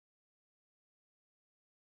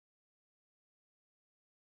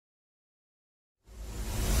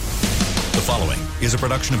following is a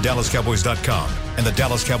production of DallasCowboys.com and the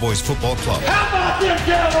Dallas Cowboys Football Club. How about them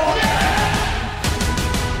Cowboys?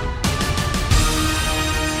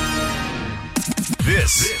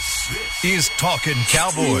 This is Talkin'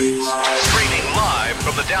 Cowboys. Streaming live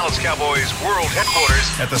from the Dallas Cowboys World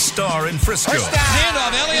Headquarters at the Star in Frisco. First down.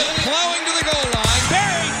 Handoff. Elliott plowing to the goal line.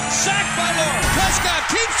 Barry, sacked by Lawrence. Prescott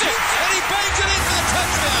keeps it, and he bangs it in for the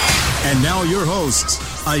touchdown. And now your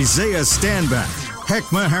hosts, Isaiah Stanback,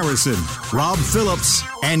 Heckma Harrison, Rob Phillips,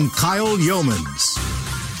 and Kyle Yeomans.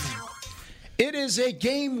 It is a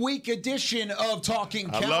game week edition of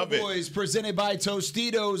Talking Cowboys presented by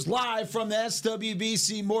Tostitos, live from the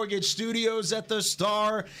SWBC Mortgage Studios at the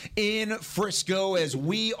Star in Frisco, as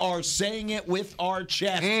we are saying it with our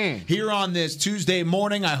chest here on this Tuesday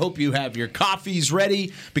morning. I hope you have your coffees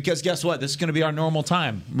ready, because guess what? This is going to be our normal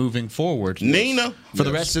time moving forward. Nina. For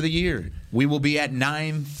the rest of the year. We will be at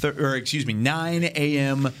 9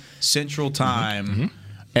 a.m. Central Time.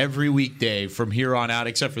 Every weekday from here on out,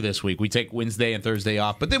 except for this week. We take Wednesday and Thursday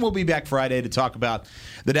off, but then we'll be back Friday to talk about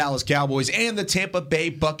the Dallas Cowboys and the Tampa Bay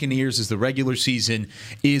Buccaneers as the regular season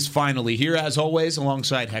is finally here. As always,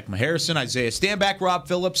 alongside Heckma Harrison, Isaiah Stanback, Rob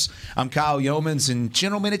Phillips, I'm Kyle Yeomans. And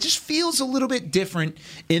gentlemen, it just feels a little bit different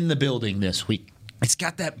in the building this week. It's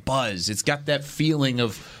got that buzz. It's got that feeling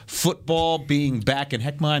of football being back. And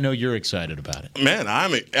Heckma, I know you're excited about it. Man, I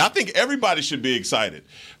think everybody should be excited.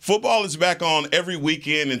 Football is back on every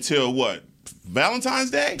weekend until what?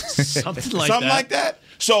 Valentine's Day? Something like that.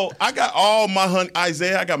 So I got all my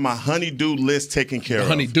Isaiah, I got my honey-do list taken care of.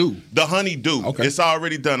 The honey-do. Okay. It's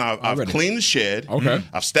already done. I've cleaned the shed. Okay.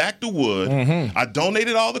 I've stacked the wood. I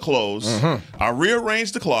donated all the clothes. I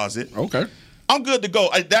rearranged the closet. Okay. I'm good to go.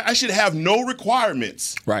 I should have no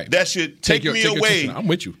requirements. Right. That should take me away I'm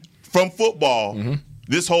with you. from football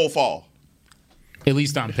this whole fall. At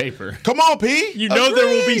least on paper. Come on, P. You know there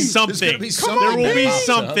will be something. There will be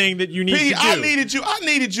something that you need to do. I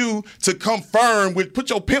needed you to confirm with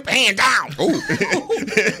put your pimp hand down.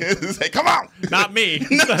 Say, come on. Not me.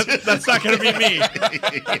 That's not going to be me.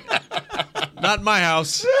 Not in my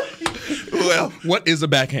house. Well, what is a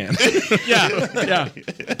backhand? yeah.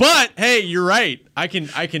 But hey, you're right. I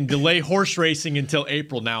can delay horse racing until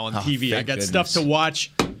April now on TV. I got stuff to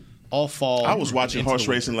watch all fall. I was watching horse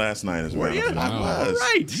racing last night as well. Yeah, I was.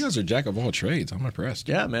 Right. You guys are jack of all trades. I'm impressed.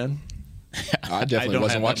 Yeah, man. I definitely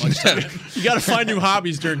wasn't watching that. You got to find new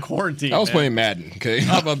hobbies during quarantine. I was playing Madden. Okay,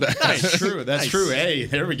 how about that? That's true. That's true. Hey,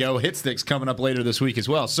 there we go. Hit Sticks coming up later this week as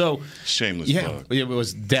well. So shameless plug. It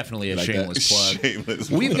was definitely a shameless plug.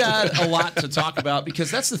 We've got a lot to talk about, because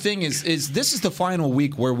that's the thing is this is the final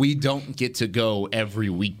week where we don't get to go every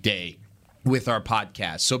weekday with our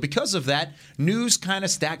podcast. So because of that, news kind of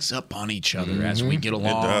stacks up on each other as we get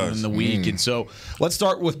along in the week. And so let's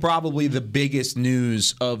start with probably the biggest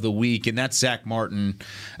news of the week, and that's Zach Martin.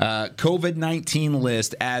 COVID-19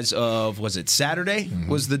 list as of, was it Saturday?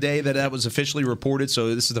 Was the day that was officially reported.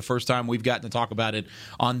 So this is the first time we've gotten to talk about it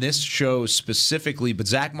on this show specifically. But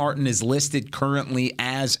Zach Martin is listed currently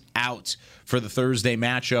as out for the Thursday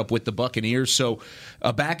matchup with the Buccaneers. So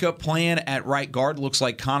a backup plan at right guard. Looks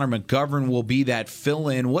like Connor McGovern will be that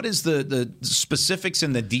fill-in. What is the specifics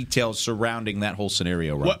and the details surrounding that whole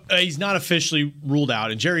scenario, Rob? Well, he's not officially ruled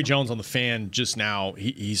out. And Jerry Jones on the Fan just now,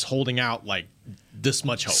 he's holding out like this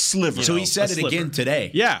much hope. Sliver. So he said it again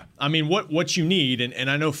today. Yeah. I mean, what you need,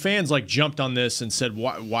 and I know fans like jumped on this and said,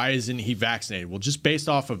 why isn't he vaccinated? Well, just based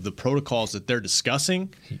off of the protocols that they're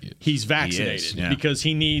discussing, he's vaccinated because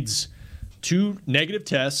he needs 2 negative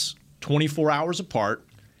tests 24 hours apart,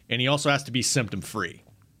 and he also has to be symptom-free.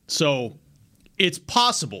 So it's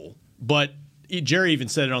possible, but Jerry even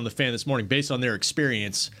said it on the Fan this morning, based on their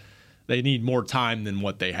experience, they need more time than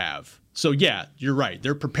what they have. So, yeah, you're right.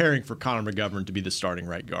 They're preparing for Connor McGovern to be the starting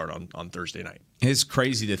right guard on Thursday night. It's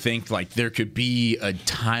crazy to think like there could be a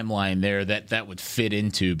timeline there that would fit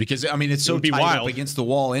into, because I mean it's so tight up against the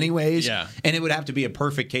wall anyways, and it would have to be a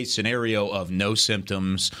perfect case scenario of no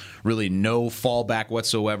symptoms, really no fallback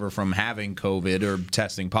whatsoever from having COVID or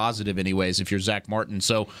testing positive anyways if you're Zach Martin.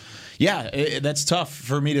 So yeah, that's tough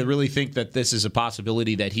for me to really think that this is a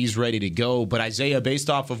possibility that he's ready to go. But Isaiah, based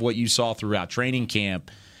off of what you saw throughout training camp,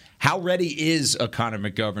 how ready is a Connor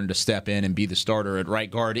McGovern to step in and be the starter at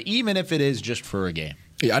right guard, even if it is just for a game?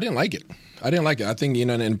 Yeah, I didn't like it. I think,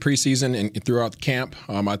 in preseason and throughout camp,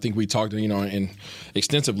 I think we talked,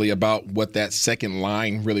 extensively about what that second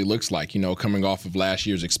line really looks like, coming off of last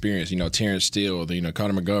year's experience, Terrence Steele,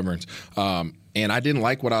 Connor McGovern. And I didn't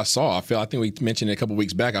like what I saw. I think we mentioned it a couple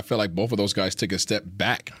weeks back. I felt like both of those guys took a step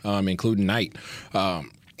back, including Knight.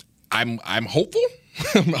 I'm hopeful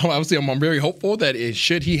Obviously, I'm very hopeful that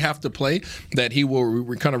should he have to play, that he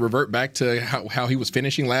will kind of revert back to how he was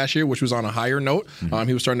finishing last year, which was on a higher note. Mm-hmm.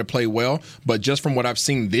 He was starting to play well, but just from what I've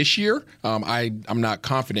seen this year, I'm not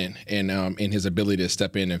confident in his ability to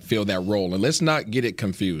step in and fill that role. And let's not get it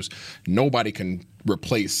confused. Nobody can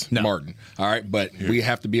replace Martin, all right? But we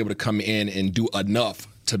have to be able to come in and do enough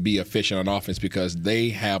to be efficient on offense because they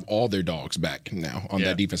have all their dogs back now on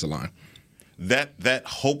that defensive line. That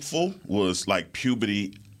hopeful was like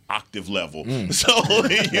puberty octave level. So,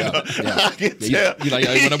 I can tell. You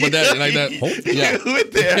went up with that? You like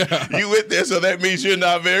that? You went there. So that means you're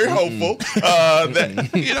not very hopeful.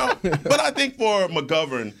 But I think for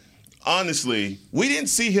McGovern, honestly, we didn't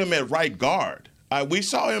see him at right guard. We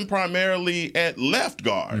saw him primarily at left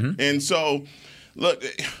guard. Mm-hmm. And so, look,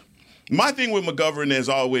 my thing with McGovern has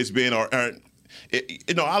always been,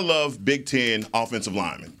 I love Big Ten offensive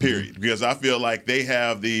linemen, period, because I feel like they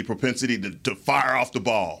have the propensity to fire off the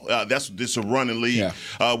ball. That's a running league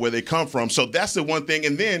where they come from. So that's the one thing.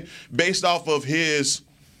 And then based off of his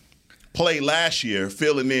play last year,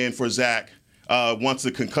 filling in for Zach, once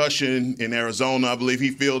the concussion in Arizona, I believe he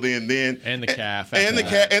filled in then. And the calf. And the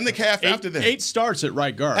calf after that. 8 starts at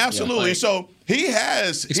right guard. Absolutely. Yeah. So he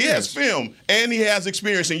has film and he has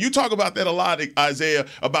experience. And you talk about that a lot, Isaiah,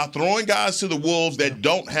 about throwing guys to the wolves that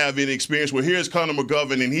don't have any experience. Well, here's Connor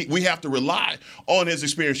McGovern, and we have to rely on his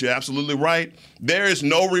experience. You're absolutely right. There is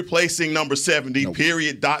no replacing number 70,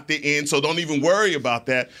 period, dot the end. So don't even worry about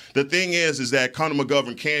that. The thing is that Connor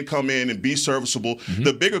McGovern can come in and be serviceable. Mm-hmm.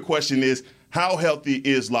 The bigger question is, how healthy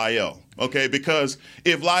is La'el? Okay, because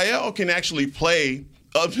if La'el can actually play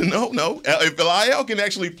if La'el can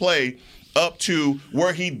actually play up to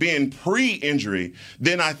where he'd been pre-injury,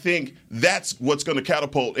 then I think that's what's going to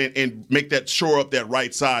catapult and make that shore up that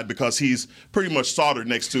right side because he's pretty much soldered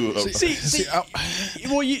next to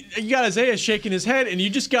well, you got Isaiah shaking his head, and you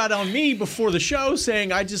just got on me before the show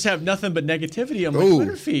saying I just have nothing but negativity on my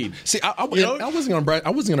Twitter feed. See, I wasn't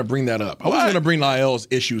going to bring that up. I wasn't going to bring La'el's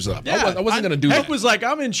issues up. Yeah, I wasn't going to do that. Heck was like,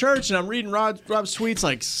 I'm in church, and I'm reading Rob's tweets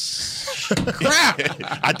like, crap.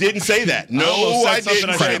 I didn't say that. No, I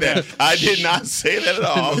didn't say that. I did not say that at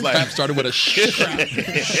all. I was like, started with a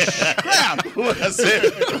crap. What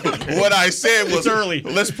I said was, it's early.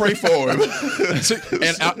 Let's pray for him.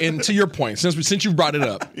 And to your point, since you brought it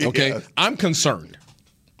up, okay, I'm concerned.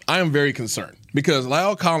 I am very concerned because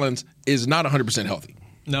La'el Collins is not 100% healthy.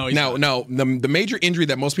 No, he's not. Now, the major injury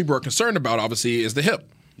that most people are concerned about, obviously, is the hip.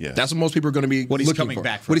 Yeah. That's what most people are going to be looking for.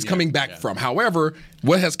 What he's coming back from. However,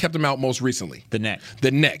 what has kept him out most recently? The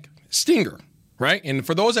neck. Stinger, right? And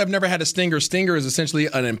for those that have never had a stinger is essentially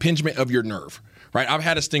an impingement of your nerve, right? I've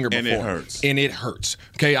had a stinger before. And it hurts.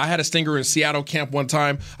 Okay, I had a stinger in Seattle camp one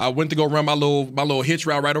time. I went to go run my little hitch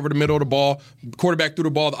route right over the middle of the ball. Quarterback threw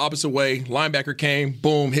the ball the opposite way. Linebacker came,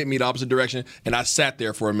 boom, hit me the opposite direction. And I sat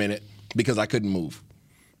there for a minute because I couldn't move,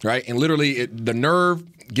 right? And literally the nerve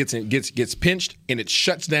gets pinched and it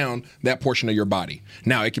shuts down that portion of your body.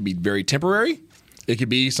 Now, it could be very temporary. It could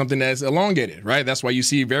be something that's elongated, right? That's why you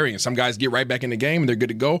see variance. Some guys get right back in the game and they're good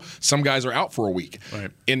to go. Some guys are out for a week. Right.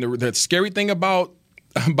 And the scary thing about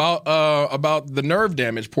the nerve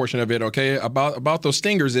damage portion of it, okay, about those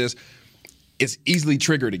stingers is it's easily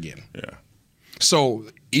triggered again. Yeah. So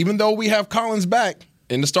even though we have Collins back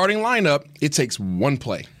in the starting lineup, it takes one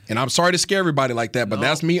play. And I'm sorry to scare everybody like that, but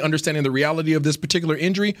that's me understanding the reality of this particular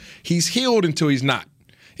injury. He's healed until he's not.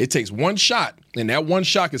 It takes one shot, and that one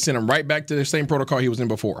shot can send him right back to the same protocol he was in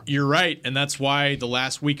before. You're right, and that's why the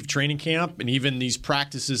last week of training camp and even these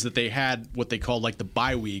practices that they had, what they called like the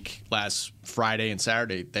bye week last Friday and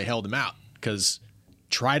Saturday, they held him out because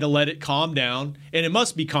try to let it calm down. And it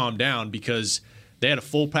must be calmed down because they had a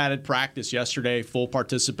full padded practice yesterday, full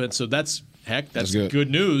participants. So that's good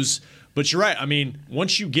news. But you're right. I mean,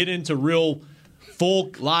 once you get into real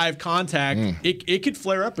full live contact, it could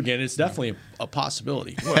flare up again. It's definitely a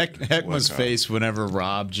possibility. Heckma's face whenever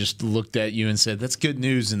Rob just looked at you and said, "That's good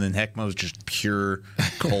news," and then Heckma was just pure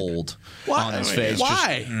cold on his face.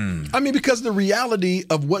 Why? I mean, because the reality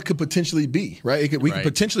of what could potentially be, right? We could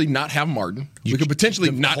potentially not have Martin. We could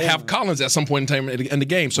potentially not have Collins at some point in time in the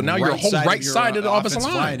game. So now your whole right side of the offensive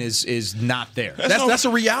line is not there. That's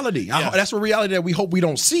a reality. Yeah. That's a reality that we hope we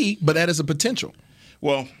don't see, but that is a potential.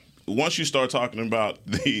 Well, once you start talking about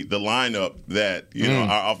the lineup that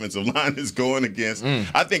our offensive line is going against,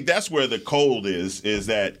 I think that's where the cold is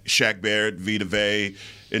that Shaq Barrett, Vita Vea,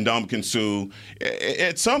 Ndamukong Suh.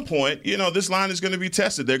 At some point, this line is going to be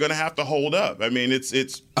tested. They're going to have to hold up. I mean, it's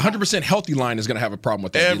 100% healthy line is going to have a problem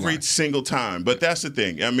with that every single time. But that's the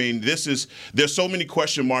thing. I mean, there's so many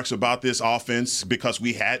question marks about this offense because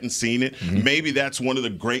we hadn't seen it. Mm-hmm. Maybe that's one of the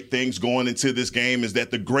great things going into this game is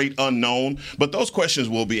that the great unknown. But those questions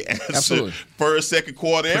will be answered first, second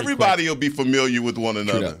quarter. Everybody will be familiar with one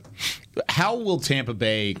another. How will Tampa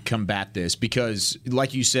Bay combat this? Because,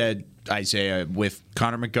 like you said, Isaiah, with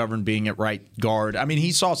Connor McGovern being at right guard, I mean,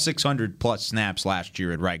 he saw 600-plus snaps last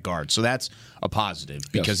year at right guard. So that's a positive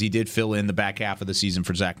because he did fill in the back half of the season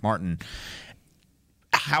for Zach Martin.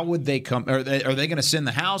 How would they come? Are they going to send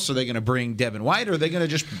the house? Are they going to bring Devin White? Or are they going to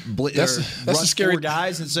just that's the scary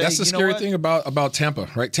guys and say, that's the scary thing about Tampa,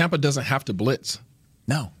 right? Tampa doesn't have to blitz.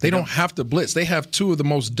 No, they don't have to blitz. They have two of the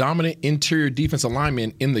most dominant interior defensive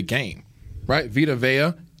linemen in the game, right? Vita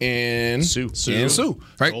Vea and Suh,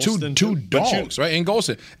 right? Golston, two dogs, right? And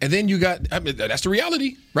Golston. And then you got, that's the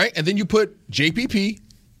reality, right? And then you put JPP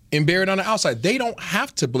and Barrett on the outside. They don't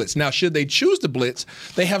have to blitz. Now, should they choose to blitz,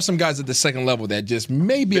 they have some guys at the second level that just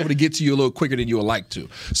may be able to get to you a little quicker than you would like to.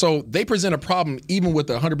 So they present a problem even with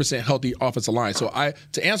the 100% healthy offensive line. So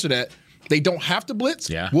to answer that, they don't have to blitz.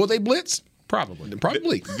 Yeah. Will they blitz? Probably.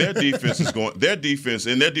 Their defense is going. Their defense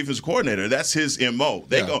and their defense coordinator. That's his MO.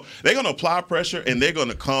 They're going to apply pressure and they're going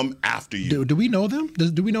to come after you. Do we know them?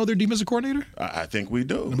 Do we know their defensive coordinator? I think we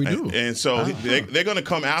do. We do. And so they're going to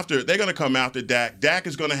come after. They're going to come after Dak. Dak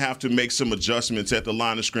is going to have to make some adjustments at the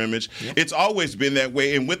line of scrimmage. Yep. It's always been that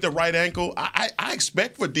way. And with the right ankle, I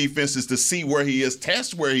expect for defenses to see where he is,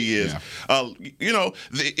 test where he is.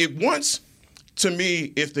 Yeah. To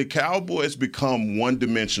me, if the Cowboys become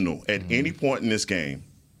one-dimensional at any point in this game,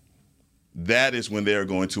 that is when they're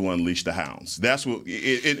going to unleash the hounds. That's what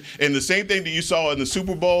and the same thing that you saw in the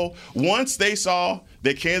Super Bowl. Once they saw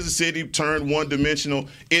that Kansas City turned one-dimensional,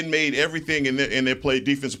 it made everything in their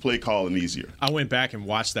defensive play calling easier. I went back and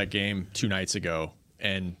watched that game 2 nights ago,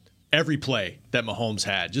 and every play that Mahomes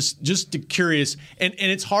had, just curious, and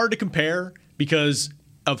it's hard to compare because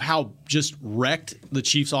of how just wrecked the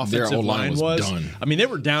Chiefs' offensive line was. Done. I mean, they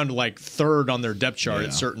were down to like third on their depth chart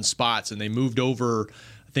at certain spots, and they moved over,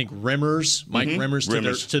 I think, Mike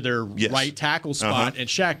Remmers to their right tackle spot, and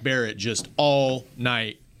Shaq Barrett just all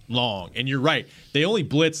night long. And you're right. They only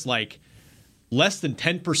blitzed like less than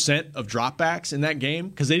 10% of dropbacks in that game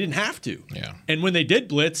because they didn't have to. Yeah. And when they did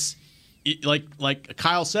blitz, like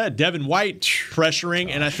Kyle said, Devin White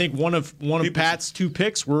pressuring, and I think one of Pat's 2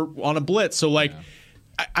 picks were on a blitz. So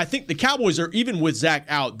I think the Cowboys are, even with Zach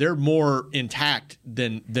out, they're more intact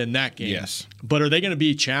than that game. Yes. But are they going to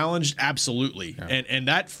be challenged? Absolutely. Yeah. And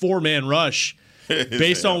that 4-man rush,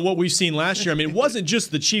 based on what we've seen last year, I mean, it wasn't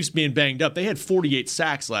just the Chiefs being banged up. They had 48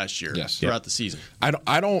 sacks last year throughout the season.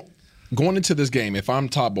 I don't going into this game, if I'm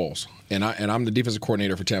Todd Bowles and I'm the defensive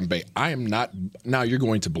coordinator for Tampa Bay, I am not. Now you're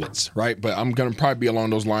going to blitz, right? But I'm going to probably be along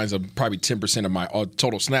those lines of probably 10% of my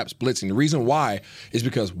total snaps blitzing. The reason why is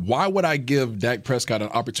because why would I give Dak Prescott an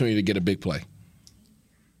opportunity to get a big play?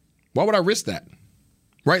 Why would I risk that?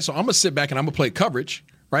 Right? So I'm going to sit back and I'm going to play coverage,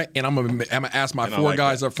 right? And I'm going to ask my 4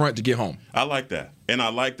 guys up front to get home. I like that. And I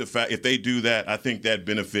like the fact if they do that, I think that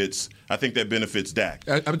benefits Dak.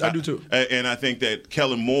 I do too. And I think that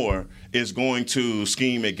Kellen Moore is going to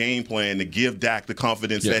scheme a game plan to give Dak the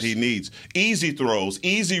confidence that he needs. Easy throws,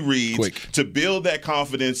 easy reads to build that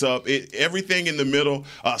confidence up. Everything in the middle,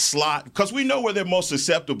 slot, because we know where they're most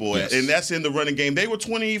susceptible at, and that's in the running game. They were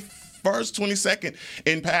 21st, 22nd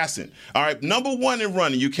in passing. All right, number 1 in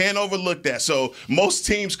running. You can't overlook that. So most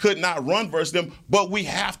teams could not run versus them, but we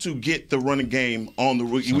have to get the running game on the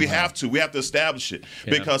rookie. We have to establish it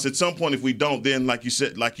because at some point, if we don't, then like you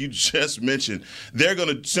said, like you just mentioned, they're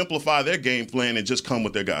going to simplify their game plan and just come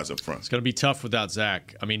with their guys up front. It's going to be tough without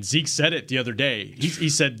Zach. I mean, Zeke said it the other day. He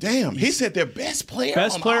said, "Damn," he said their best player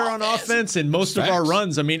on offense and most of our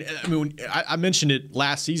runs. I mean, I mentioned it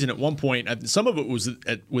last season at one point. Some of it was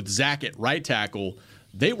with Zach at right tackle.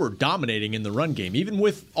 They were dominating in the run game, even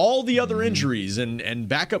with all the other injuries and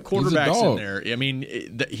backup quarterbacks in there. I mean,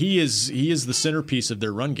 he is the centerpiece of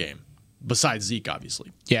their run game, besides Zeke,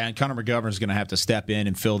 obviously. Yeah, and Connor McGovern is going to have to step in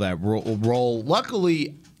and fill that role.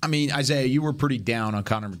 Luckily, I mean, Isaiah, you were pretty down on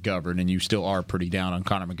Connor McGovern, and you still are pretty down on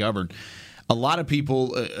Connor McGovern. A lot of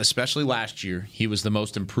people, especially last year, he was the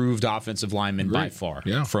most improved offensive lineman by far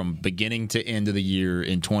from beginning to end of the year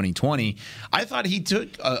in 2020. I thought he took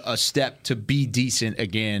a step to be decent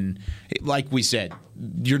again. Like we said,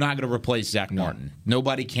 you're not going to replace Zach Martin.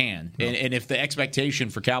 Nobody can. No. And if the expectation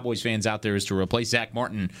for Cowboys fans out there is to replace Zach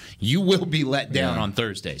Martin, you will be let down on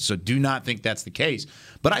Thursday. So do not think that's the case.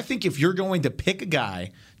 But I think if you're going to pick a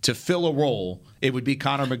guy to fill a role, it would be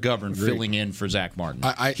Connor McGovern filling in for Zach Martin.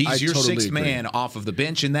 He's your totally sixth man off of the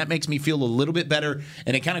bench, and that makes me feel a little bit better.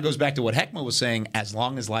 And it kind of goes back to what Heckma was saying, as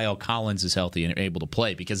long as La'el Collins is healthy and able to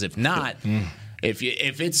play. Because if not, if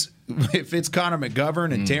it's Connor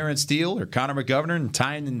McGovern and Terrence Steele, or Connor McGovern and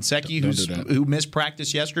Tyne Nsekhe, who missed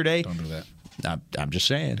practice yesterday. Don't do that. I'm just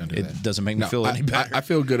saying. It doesn't make me feel any better. I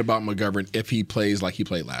feel good about McGovern if he plays like he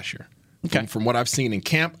played last year. Okay. From what I've seen in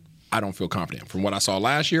camp, I don't feel confident. From what I saw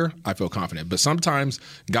last year, I feel confident. But sometimes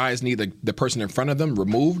guys need the person in front of them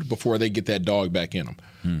removed before they get that dog back in them.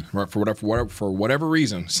 Right? For whatever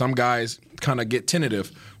reason, some guys kind of get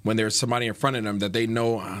tentative when there's somebody in front of them that they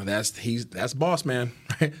know that's boss man.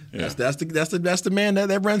 Right? Yeah. That's the man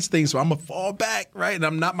that runs things. So I'm gonna fall back, right? And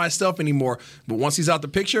I'm not myself anymore. But once he's out the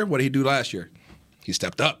picture, what did he do last year? He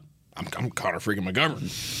stepped up. I'm Connor freaking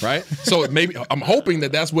McGovern, right? So maybe I'm hoping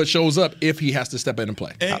that's what shows up if he has to step in and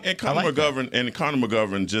play. And Connor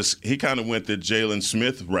McGovern he kind of went the Jalen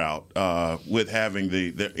Smith route with having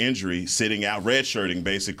the injury, sitting out, redshirting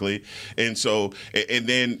basically, and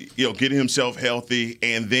then getting himself healthy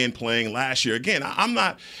and then playing last year. Again, I'm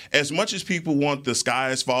not, as much as people want the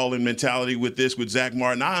sky is falling mentality with Zach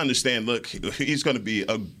Martin. I understand. Look, he's going to be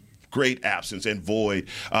a great absence and void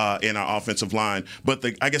in our offensive line. But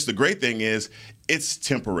I guess the great thing is it's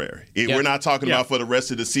temporary. We're not talking about for the rest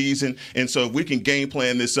of the season. And so if we can game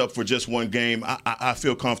plan this up for just one game, I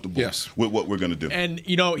feel comfortable with what we're going to do. And,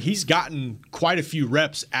 he's gotten quite a few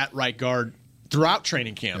reps at right guard throughout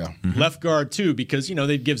training camp. Yeah. Mm-hmm. Left guard, too, because,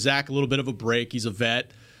 they'd give Zach a little bit of a break. He's a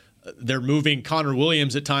vet. They're moving Connor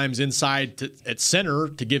Williams at times inside at center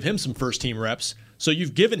to give him some first-team reps. So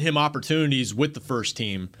you've given him opportunities with the first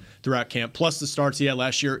team throughout camp, plus the starts he had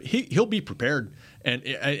last year. He'll be prepared.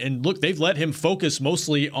 And look, they've let him focus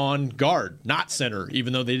mostly on guard, not center,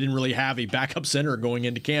 even though they didn't really have a backup center going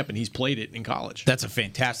into camp, and he's played it in college. That's a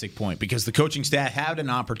fantastic point, because the coaching staff had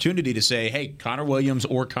an opportunity to say, hey, Connor Williams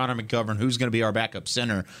or Connor McGovern, who's going to be our backup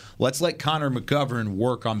center? Let's let Connor McGovern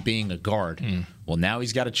work on being a guard. Well, now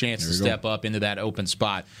he's got a chance to step up into that open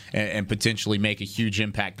spot and potentially make a huge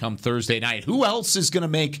impact come Thursday night. Who else is going to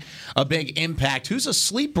make a big impact? Who's a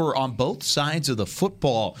sleeper on both sides of the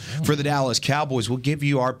football for the Dallas Cowboys? We'll give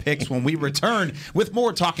you our picks when we return with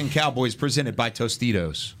more Talking Cowboys presented by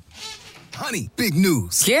Tostitos. Honey, big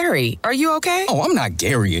news. Gary, are you okay? Oh, I'm not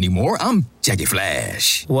Gary anymore. I'm Jackie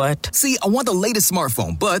Flash. What? See, I want the latest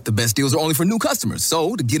smartphone, but the best deals are only for new customers.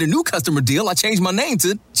 So, to get a new customer deal, I changed my name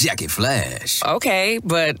to Jackie Flash. Okay,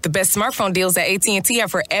 but the best smartphone deals at AT&T are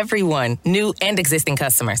for everyone, new and existing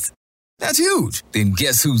customers. That's huge. Then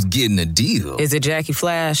guess who's getting a deal? Is it Jackie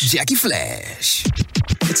Flash? Jackie Flash.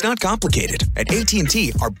 It's not complicated. At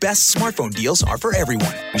AT&T, our best smartphone deals are for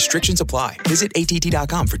everyone. Restrictions apply. Visit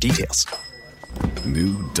AT&T.com for details.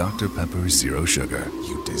 New Dr. Pepper Zero Sugar.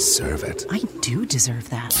 You deserve it. I do deserve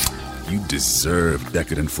that. You deserve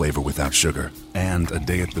decadent flavor without sugar. And a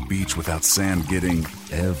day at the beach without sand getting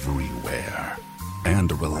everywhere.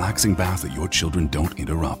 And a relaxing bath that your children don't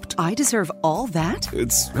interrupt. I deserve all that?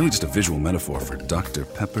 It's really just a visual metaphor for Dr.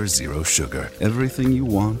 Pepper Zero Sugar. Everything you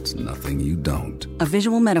want, nothing you don't. A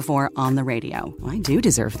visual metaphor on the radio. I do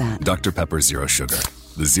deserve that. Dr. Pepper Zero Sugar.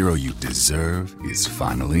 The zero you deserve is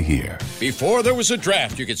finally here. Before there was a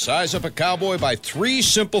draft, you could size up a cowboy by 3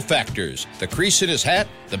 simple factors: the crease in his hat,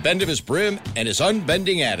 the bend of his brim, and his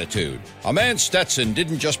unbending attitude. A man Stetson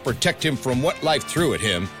didn't just protect him from what life threw at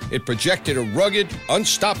him, it projected a rugged,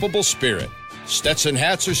 unstoppable spirit. Stetson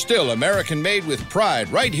hats are still American-made with pride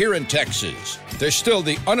right here in Texas. They're still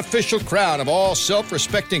the unofficial crown of all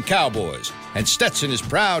self-respecting cowboys. And Stetson is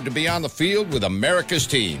proud to be on the field with America's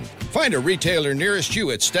team. Find a retailer nearest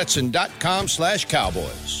you at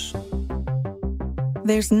stetson.com/cowboys.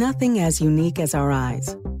 There's nothing as unique as our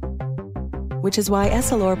eyes, which is why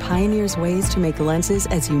Essilor pioneers ways to make lenses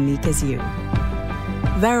as unique as you.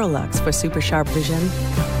 Varilux for super sharp vision,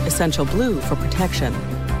 Essential Blue for protection,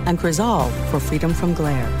 and Crizal for freedom from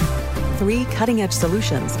glare. 3 cutting-edge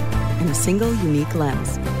solutions in a single unique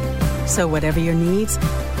lens. So whatever your needs,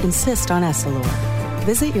 insist on Essilor.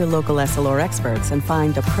 Visit your local Essilor experts and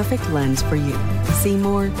find the perfect lens for you. See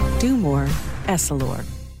more, do more, Essilor.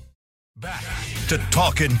 Back to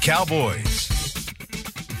Talking Cowboys.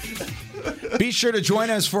 Be sure to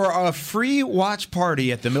join us for a free watch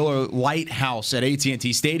party at the Miller Lite House at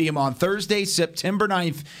AT&T Stadium on Thursday, September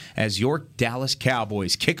 9th, as your Dallas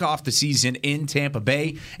Cowboys kick off the season in Tampa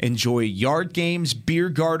Bay. Enjoy yard games, beer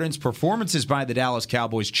gardens, performances by the Dallas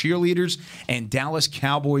Cowboys cheerleaders, and Dallas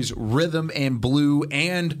Cowboys Rhythm and Blue,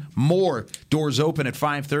 and more. Doors open at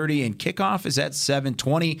 5:30 and kickoff is at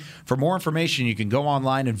 7:20. For more information, you can go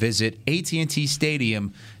online and visit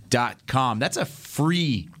AT&TStadium.com. That's a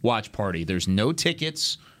free watch party. There's no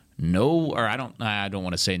tickets, I don't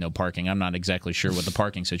want to say no parking. I'm not exactly sure what the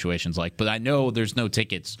parking situation's like, but I know there's no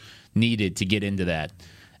tickets needed to get into that.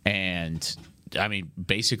 And I mean,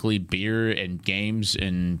 basically beer and games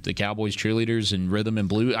and the Cowboys cheerleaders and Rhythm and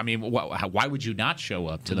Blue. I mean, why would you not show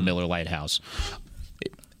up to the Miller Lite House?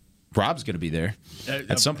 Rob's going to be there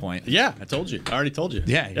at some point. Yeah, I told you. I already told you.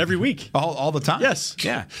 Yeah. Every week. All the time? Yes.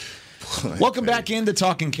 Yeah. Welcome back into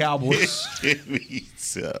Talking Cowboys.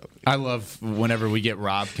 I love whenever we get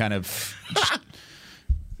Rob kind of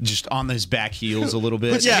just on his back heels a little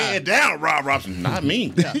bit. Put your head down, Rob Robson. Not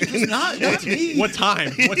me. Yeah. not me. What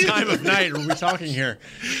time? What time of night are we talking here?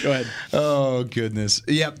 Go ahead. Oh, goodness.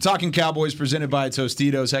 Yep. Talking Cowboys presented by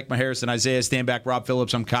Tostitos. Heckma Harrison, Isaiah Stanback, Rob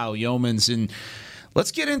Phillips. I'm Kyle Yeomans. And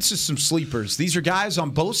let's get into some sleepers. These are guys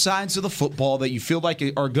on both sides of the football that you feel like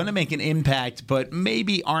are going to make an impact, but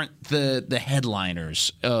maybe aren't the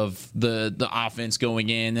headliners of the offense going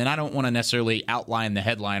in. And I don't want to necessarily outline the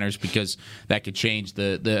headliners because that could change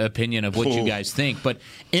the opinion of what you guys think. But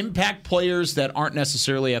impact players that aren't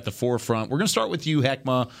necessarily at the forefront. We're going to start with you,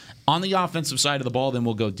 Heckma, on the offensive side of the ball. Then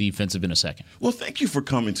we'll go defensive in a second. Well, thank you for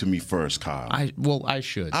coming to me first, Kyle. I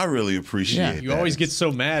should. I really appreciate it. You always get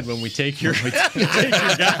so mad when we take your guys.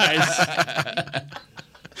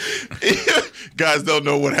 Guys don't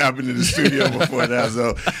know what happened in the studio before that.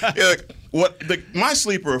 So, my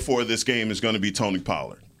sleeper for this game is going to be Tony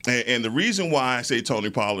Pollard. And the reason why I say Tony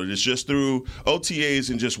Pollard is just through OTAs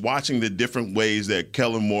and just watching the different ways that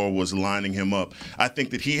Kellen Moore was lining him up. I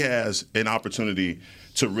think that he has an opportunity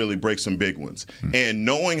to really break some big ones. And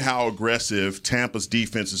knowing how aggressive Tampa's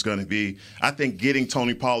defense is going to be, I think getting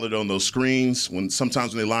Tony Pollard on those screens,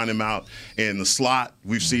 sometimes when they line him out in the slot,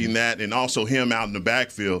 we've seen that, and also him out in the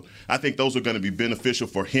backfield, I think those are going to be beneficial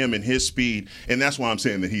for him and his speed, and that's why I'm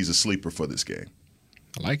saying that he's a sleeper for this game.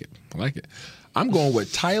 I like it. I'm going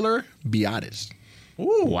with Tyler Biadasz.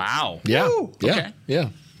 Ooh. Wow. Yeah. Ooh. Okay. Yeah.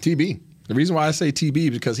 TB. The reason why I say TB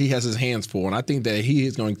is because he has his hands full, and I think that he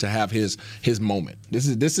is going to have his moment. This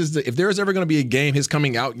is if there is ever going to be a game, his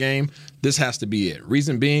coming out game, this has to be it.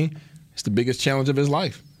 Reason being, it's the biggest challenge of his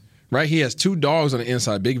life, right? He has two dogs on the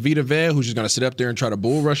inside, Big Vita Vea, who's just going to sit up there and try to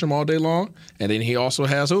bull rush him all day long, and then he also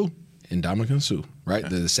has who? Ndamukong Suh, right?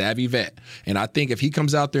 The savvy vet. And I think if he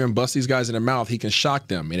comes out there and busts these guys in the mouth, he can shock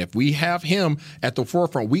them. And if we have him at the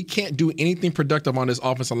forefront, we can't do anything productive on this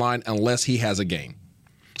offensive line unless he has a game.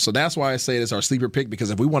 So that's why I say it's our sleeper pick, because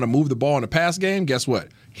if we want to move the ball in the pass game, guess what?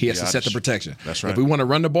 He has to set the protection. That's right. If we want to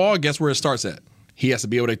run the ball, guess where it starts at? He has to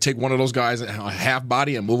be able to take one of those guys half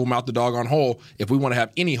body and move him out the doggone hole if we want to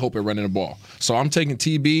have any hope at running the ball. So I'm taking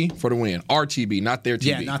TB for the win. Our TB, not their TB.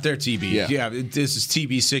 Yeah, not their TB. Yeah, this is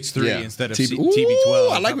TB63 instead of TB.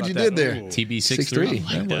 TB12. I like what you did there.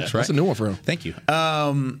 TB63. That works, right? That's a new one for him. Thank you.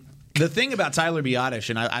 The thing about Tyler Biadasz,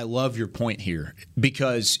 and I love your point here,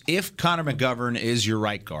 because if Connor McGovern is your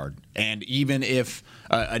right guard, and even if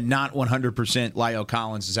a not 100% La'el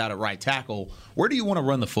Collins is out at right tackle, where do you want to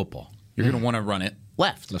run the football? You're going to want to run it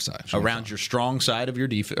left side, around your strong side of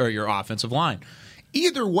your offensive line.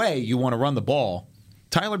 Either way, you want to run the ball.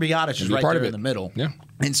 Tyler Biadasz is right there in the middle. Yeah.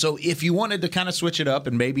 And so if you wanted to kind of switch it up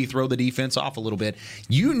and maybe throw the defense off a little bit,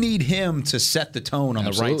 you need him to set the tone on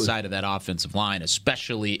the right side of that offensive line,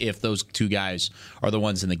 especially if those two guys are the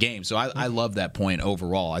ones in the game. So I love that point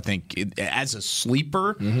overall. I think as a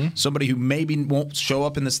sleeper, somebody who maybe won't show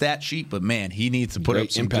up in the stat sheet, but, man, he needs to put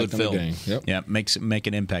up some good film. Yeah, make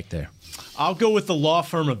an impact there. I'll go with the law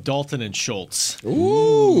firm of Dalton and Schultz.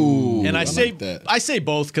 Ooh, and I say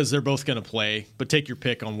both because they're both going to play, but take your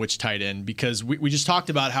pick on which tight end, because we just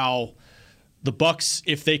talked about how the Bucs,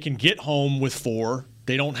 if they can get home with 4,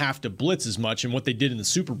 they don't have to blitz as much. And what they did in the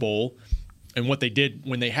Super Bowl and what they did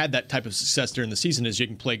when they had that type of success during the season is you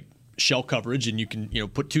can play shell coverage and you can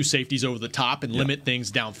put 2 safeties over the top and limit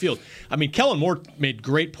things downfield. I mean, Kellen Moore made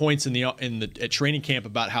great points at training camp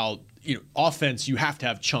about how offense, you have to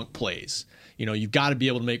have chunk plays. You've got to be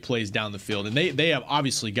able to make plays down the field. And they have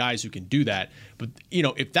obviously guys who can do that. But,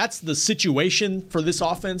 if that's the situation for this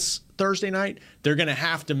offense Thursday night, they're going to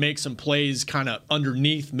have to make some plays kind of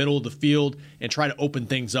underneath, middle of the field, and try to open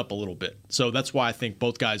things up a little bit. So that's why I think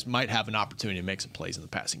both guys might have an opportunity to make some plays in the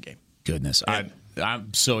passing game. Goodness.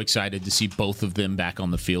 I'm so excited to see both of them back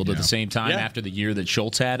on the field at the same time after the year that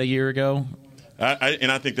Schultz had a year ago.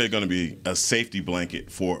 I think they're going to be a safety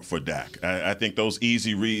blanket for Dak. I think those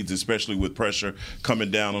easy reads, especially with pressure coming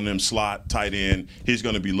down on them slot, tight end, he's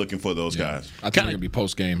going to be looking for those guys. I think they're going to be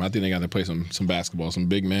post-game. I think they got to play some basketball, some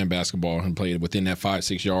big man basketball, and play within that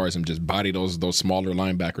 5-6 yards and just body those smaller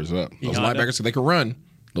linebackers up. Those linebackers, they can run.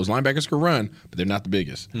 Those linebackers can run, but they're not the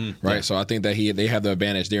biggest, right? Yeah. So I think that they have the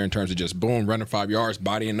advantage there in terms of just boom, running 5 yards,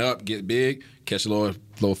 bodying up, get big, catch a little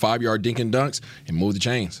 5-yard dink and dunks, and move the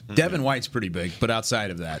chains. Devin White's pretty big, but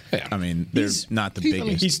outside of that, I mean, he's not the biggest. I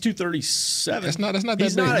mean, he's 237. That's not that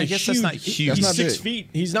big. He's not huge. He's 6 feet.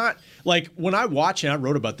 He's not like when I watch and I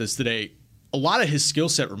wrote about this today. A lot of his skill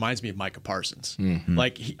set reminds me of Micah Parsons. Mm-hmm.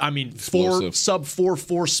 Like, sub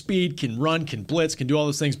 4.4 speed, can run, can blitz, can do all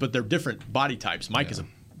those things, but they're different body types. Mike is a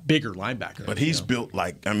bigger linebacker. But he's built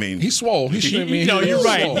like, he's swole. You're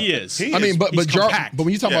right. He is. But when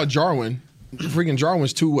you talk about Jarwin, freaking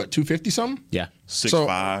Jarwin's 250 something? Yeah.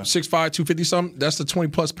 6'5". 6'5", 250 something. That's the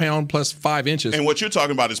 20+ pound plus 5 inches. And what you're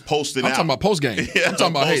talking about is posting out. I'm talking about post game. I'm talking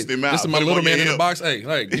about, hey, this is my little man in the box. Hey,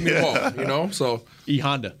 give me the ball. So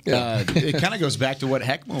Honda. It kind of goes back to what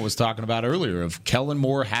Heckman was talking about earlier of Kellen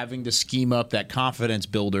Moore having to scheme up that confidence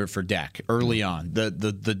builder for Dak early on.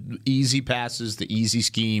 The easy passes, the easy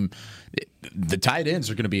scheme. The tight ends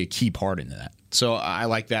are going to be a key part in that. So I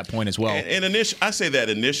like that point as well. And I say that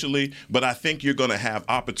initially, but I think you're going to have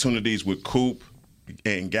opportunities with Coop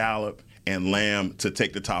and Gallup and Lamb to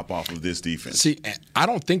take the top off of this defense. See, I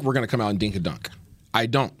don't think we're going to come out and dink a dunk. I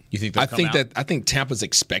don't. You think I think Tampa's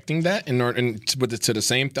expecting that to the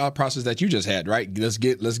same thought process that you just had, right? Let's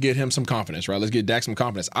get him some confidence, right? Let's get Dak some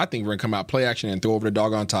confidence. I think we're gonna come out play action and throw over the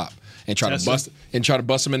dog on top and try to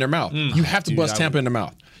bust them in their mouth. You have to bust Tampa in the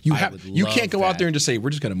mouth. You can't go out there and just say we're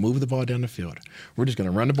just gonna move the ball down the field. We're just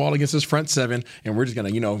gonna run the ball against this front seven and we're just gonna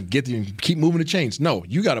keep moving the chains. No,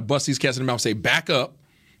 you got to bust these cats in the mouth. Say back up.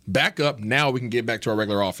 Now we can get back to our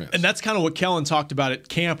regular offense. And that's kind of what Kellen talked about at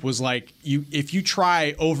camp was like, if you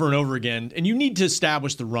try over and over again, and you need to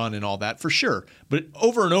establish the run and all that for sure, but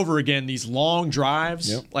over and over again, these long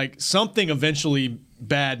drives, like something eventually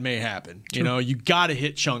bad may happen. True. You got to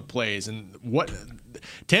hit chunk plays. And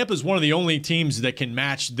Tampa's one of the only teams that can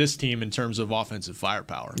match this team in terms of offensive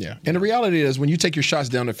firepower. Yeah. And the reality is when you take your shots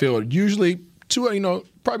down the field, usually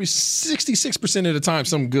probably 66% of the time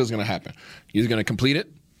something good is going to happen. You're going to complete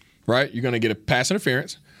it. Right? You're going to get a pass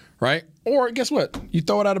interference, right? Or guess what? You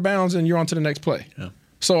throw it out of bounds and you're on to the next play. Yeah.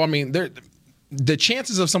 So, I mean, the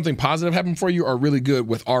chances of something positive happening for you are really good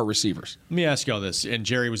with our receivers. Let me ask you all this, and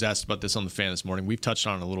Jerry was asked about this on the Fan this morning. We've touched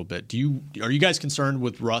on it a little bit. Are you guys concerned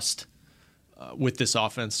with rust with this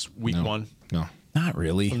offense week one? No. Not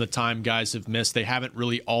really. From the time guys have missed, they haven't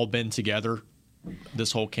really all been together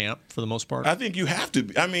this whole camp for the most part? I think you have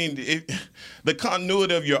to. I mean, the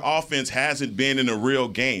continuity of your offense hasn't been in a real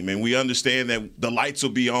game, and we understand that the lights will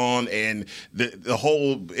be on and the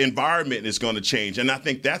whole environment is going to change. And I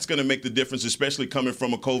think that's going to make the difference, especially coming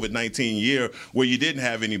from a COVID-19 year where you didn't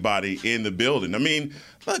have anybody in the building. I mean,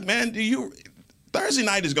 look, man, Thursday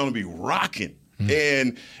night is going to be rocking.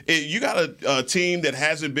 And you got a team that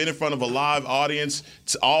hasn't been in front of a live audience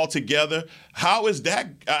all together. How is Dak?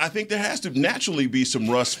 I think there has to naturally be some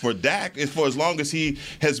rust for Dak for as long as he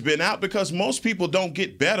has been out because most people don't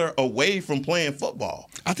get better away from playing football.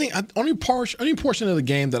 I think only portion of the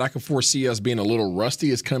game that I can foresee us being a little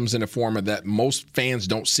rusty comes in the form of that most fans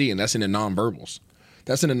don't see, and that's in the nonverbals.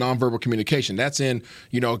 That's in the nonverbal communication. That's in,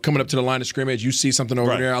 coming up to the line of scrimmage, you see something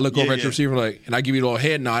over there, I look over at your receiver and I give you a little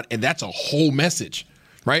head nod, and that's a whole message,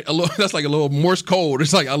 right? That's like a little Morse code.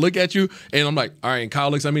 It's like I look at you and I'm like, all right, and Kyle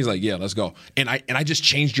looks at me, he's like, yeah, let's go. And I just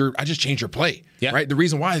changed your play. Yeah. Right? The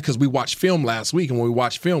reason why is because we watched film last week, and when we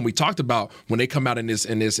watched film, we talked about when they come out in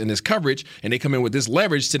this coverage and they come in with this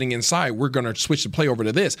leverage sitting inside, we're gonna switch the play over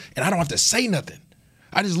to this. And I don't have to say nothing.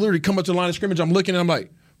 I just literally come up to the line of scrimmage, I'm looking and I'm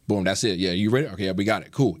like, boom, that's it. Yeah, you ready? Okay, yeah, we got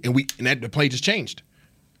it. Cool. And the play just changed.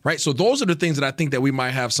 Right? So those are the things that I think that we might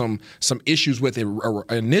have some issues with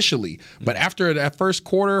initially. But after that first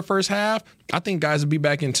quarter, first half, I think guys will be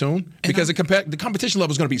back in tune because the competition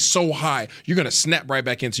level is going to be so high, you're going to snap right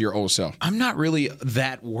back into your old self. I'm not really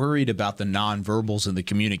that worried about the nonverbals and the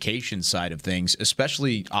communication side of things,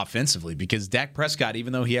 especially offensively, because Dak Prescott,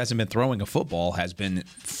 even though he hasn't been throwing a football, has been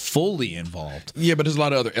fully involved. Yeah, but there's a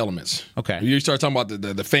lot of other elements. Okay. You start talking about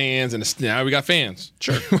the fans and now we got fans.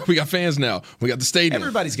 Sure. We got fans now. We got the stadium.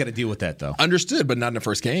 Everybody's Everybody's got to deal with that, though. Understood, but not in the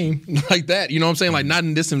first game like that. You know what I'm saying? Like, not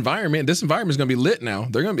in this environment. This environment is going to be lit now.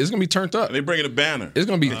 It's going to be turned up. They're bringing a banner. It's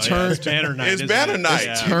going to be turned. It's banner night. It's banner night.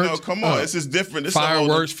 Yeah. Come on. This is different. This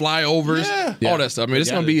fireworks, flyovers, all that stuff. I mean,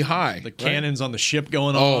 it's going to be high. The cannons on the ship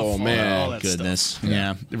going off. Oh, man. All that Goodness. stuff.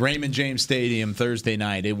 Yeah. Raymond James Stadium, Thursday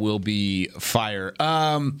night. It will be fire.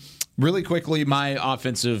 Really quickly, my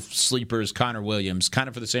offensive sleeper is Connor Williams, kind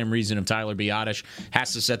of for the same reason of Tyler Biadasz.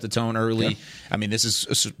 Has to set the tone early. Yeah. I mean, this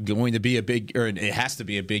is going to be it has to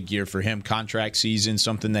be a big year for him. Contract season,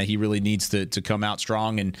 something that he really needs to come out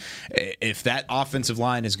strong. And if that offensive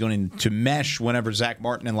line is going to mesh whenever Zach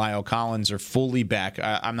Martin and Lyle Collins are fully back,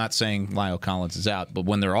 I'm not saying Lyle Collins is out, but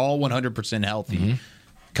when they're all 100% healthy,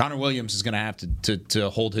 Connor Williams is going to have to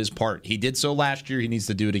hold his part. He did so last year. He needs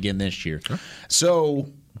to do it again this year. Sure. So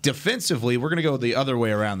defensively, we're going to go the other way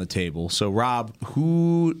around the table. So, Rob,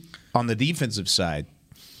 who on the defensive side?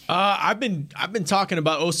 I've been talking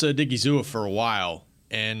about Osa Odighizuwa for a while,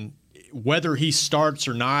 and whether he starts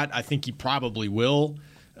or not, I think he probably will.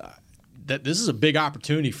 That this is a big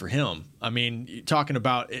opportunity for him. I mean, talking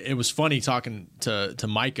about it was funny talking to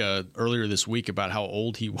Micah earlier this week about how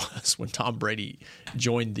old he was when Tom Brady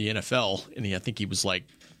joined the NFL, and I think he was like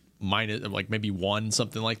maybe 1,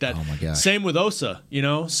 something like that. Oh my gosh. Same with Osa,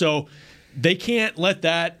 so they can't let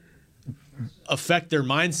that affect their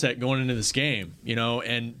mindset going into this game,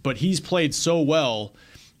 but he's played so well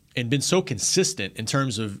and been so consistent in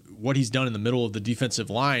terms of what he's done in the middle of the defensive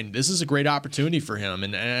line. This is a great opportunity for him,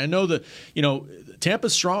 and I know that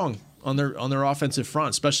Tampa's strong on their offensive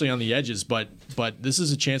front, especially on the edges, but this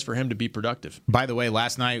is a chance for him to be productive. By the way,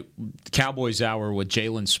 last night, Cowboys Hour with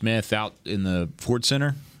Jalen Smith out in the Ford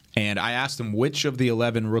Center. And I asked him which of the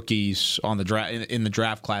 11 rookies on the in the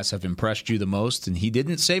draft class have impressed you the most, and he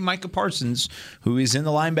didn't say Micah Parsons, who is in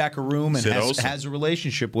the linebacker room and has a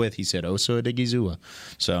relationship with. He said Osa Odighizuwa.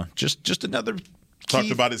 So just another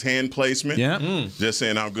talked about his hand placement. Yeah, just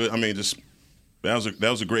saying how good. I mean, that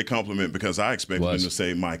was a great compliment because I expected him to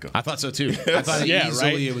say Micah. I thought so too. I thought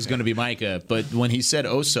easily it was going to be Micah, but when he said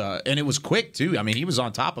Osa, and it was quick too. I mean, he was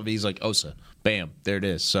on top of it. He's like Osa, bam, there it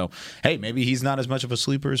is. So hey, maybe he's not as much of a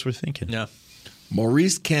sleeper as we're thinking. Yeah,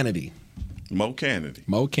 Maurice Kennedy, Mo Can.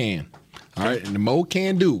 All right, and the Mo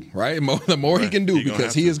can do, right? The more he can do,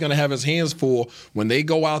 because he is going to have his hands full when they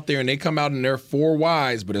go out there and they come out and they're 4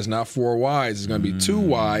 wides, but it's not 4 wides. It's going to be 2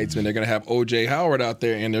 wides, and they're going to have O.J. Howard out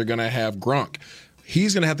there, and they're going to have Gronk.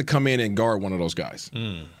 He's going to have to come in and guard one of those guys.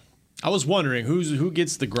 I was wondering who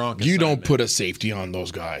gets the Gronk assignment. You don't put a safety on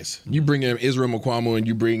those guys. You bring in Israel Mukuamu and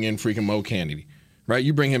you bring in freaking Mo Kennedy. Right,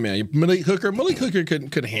 you bring him in. Malik Hooker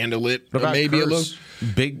could handle it. What about maybe Curse? A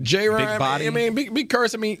little big body. I mean, big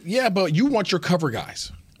Curse. I mean, yeah, but you want your cover guys.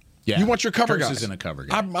 Yeah, you want your cover Curse guys. Isn't a cover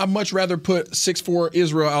guy. I'd much rather put 6'4"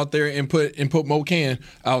 Israel out there and put Mo Can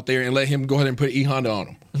out there and let him go ahead and put E Honda on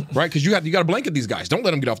him. Right, because you got to blanket these guys. Don't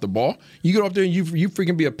let them get off the ball. You get up there and you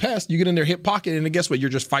freaking be a pest. You get in their hip pocket and then guess what? You're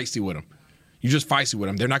just feisty with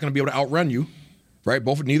them. They're not going to be able to outrun you. Right,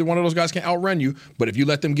 neither one of those guys can outrun you. But if you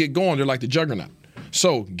let them get going, they're like the juggernaut.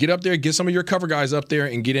 So get up there, get some of your cover guys up there,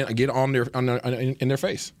 and get in their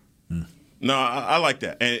face. No, I like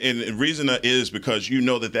that, and the reason is because you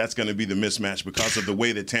know that's going to be the mismatch because of the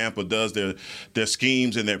way that Tampa does their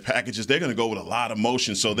schemes and their packages. They're going to go with a lot of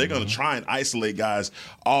motion, so they're going to try and isolate guys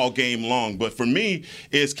all game long. But for me,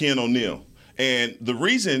 it's Ken O'Neal. And the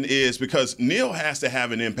reason is because Neal has to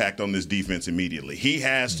have an impact on this defense immediately. He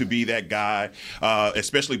has to be that guy,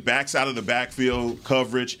 especially backs out of the backfield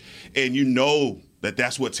coverage, and you know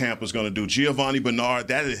that's what Tampa's going to do. Giovanni Bernard,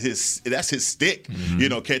 that's his stick,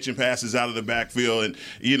 catching passes out of the backfield. And,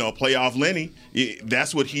 playoff Lenny,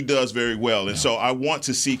 that's what he does very well. And so I want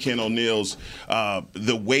to see Ken O'Neal's,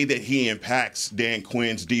 the way that he impacts Dan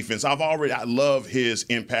Quinn's defense. I love his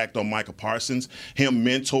impact on Micah Parsons, him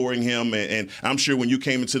mentoring him. And I'm sure when you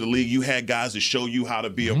came into the league, you had guys to show you how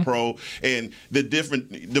to be a pro. And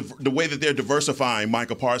the way that they're diversifying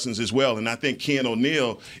Micah Parsons as well. And I think Ken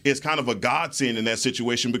O'Neal is kind of a godsend in that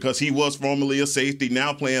situation because he was formerly a safety,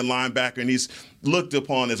 now playing linebacker, and he's looked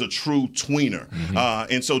upon as a true tweener.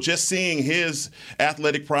 And so just seeing his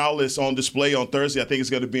athletic prowess on display on Thursday, I think is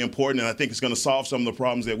going to be important, and I think it's going to solve some of the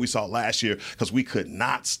problems that we saw last year because we could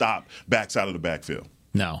not stop backs out of the backfield.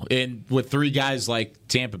 No, and with 3 guys like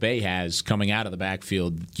Tampa Bay has coming out of the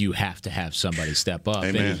backfield, you have to have somebody step up.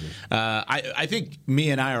 Amen. And, I think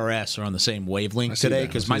me and IRS are on the same wavelength today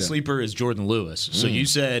because my sleeper is Jordan Lewis. So you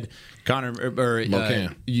said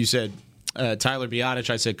you said Tyler Biadasz.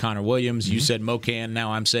 I said Connor Williams. You said Mo Can.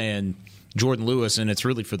 Now I'm saying Jordan Lewis, and it's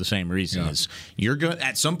really for the same reason. Is you're going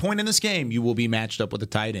at some point in this game you will be matched up with a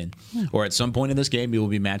tight end, or at some point in this game you will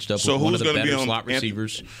be matched up with one of the better slot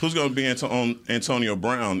receivers. Who's going to be on Antonio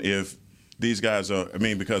Brown if these guys are? I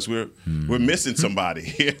mean, because we're missing somebody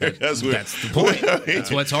here. That's the point. That's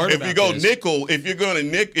what's hard. If you go nickel, if you're going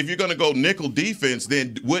to go nickel defense,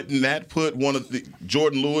 then wouldn't that put one of the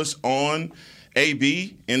Jordan Lewis on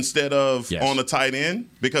AB instead of on a tight end?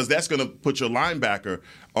 Because that's going to put your linebacker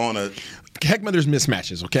on a. Heckma, there's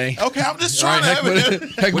mismatches, okay? Okay, I'm just trying to have it.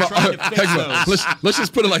 Heckma, let's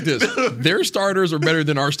just put it like this. Their starters are better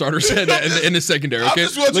than our starters in the secondary, okay? I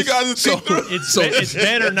just want you guys to think through. It's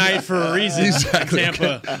better night for a reason. Exactly.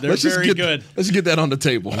 Tampa, they're very good. Let's get that on the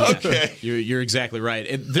table. Okay. You're exactly right.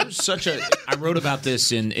 There's such a – I wrote about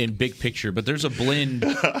this in Big Picture, but there's a blend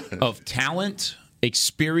of talent,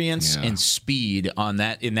 experience, and speed in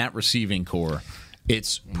that receiving core.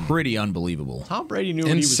 It's pretty unbelievable. Tom Brady knew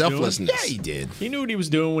what he was selflessness. doing. Yeah, he did. He knew what he was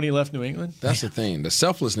doing when he left New England. That's the thing. The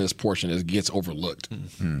selflessness portion gets overlooked.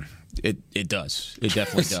 Mm-hmm. It does. It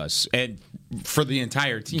definitely does. And for the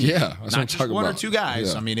entire team. Yeah, that's not just one or two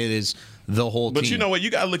guys. Yeah. I mean, it is the whole team. But you know what?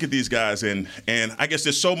 You got to look at these guys, and I guess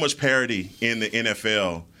there's so much parity in the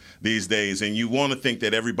NFL these days, and you want to think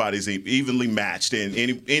that everybody's evenly matched in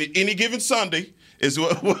any given Sunday. Is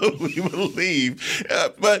what we believe.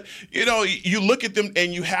 But, you look at them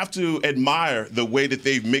and you have to admire the way that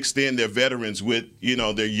they've mixed in their veterans with,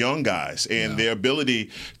 their young guys and their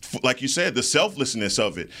ability, like you said, the selflessness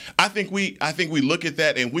of it. I think we look at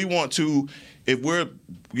that and we want to, if we're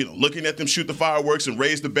looking at them shoot the fireworks and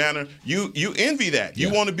raise the banner, you envy that.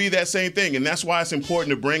 You want to be that same thing. And that's why it's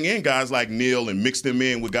important to bring in guys like Neil and mix them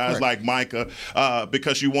in with guys like Micah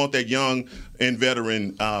because you want that young and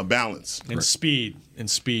veteran balance. And speed.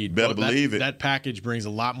 Better believe it. That package brings a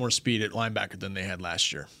lot more speed at linebacker than they had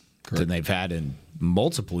last year. Than they've had in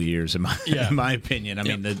multiple years, in my opinion. I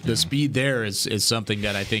mean, the speed there is something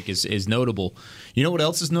that I think is notable. You know what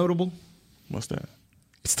else is notable? What's that?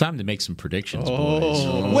 It's time to make some predictions, boys.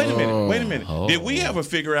 Wait a minute. Did we ever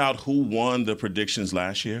figure out who won the predictions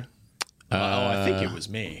last year? I think it was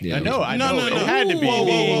me. Yeah, I know. No. It had to be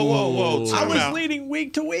me. Whoa. I was leading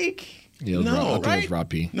week to week. Yeah, it was Rob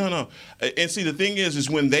P. No. And see, the thing is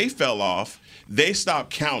when they fell off, they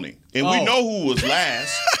stopped counting. And we know who was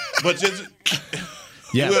last, but just...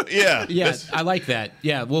 Yeah, I like that.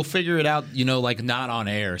 Yeah, we'll figure it out, like not on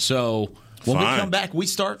air. So... When we come back, we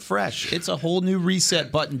start fresh. It's a whole new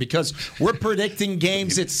reset button because we're predicting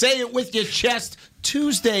games that Say It With Your Chest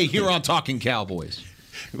Tuesday here on Talking Cowboys.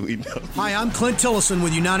 Hi, I'm Clint Tillison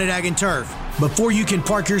with United Ag and Turf. Before you can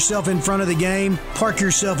park yourself in front of the game, park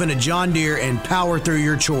yourself in a John Deere and power through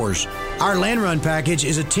your chores. Our Land Run package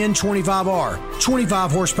is a 1025R,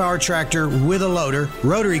 25 horsepower tractor with a loader,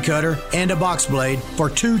 rotary cutter, and a box blade for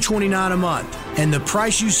 $229 a month. And the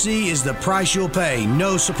price you see is the price you'll pay.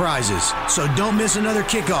 No surprises. So don't miss another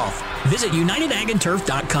kickoff. Visit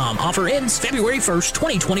UnitedAgAndTurf.com. Offer ends February 1st,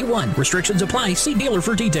 2021. Restrictions apply. See dealer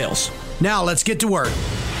for details. Now let's get to work.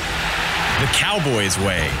 The Cowboys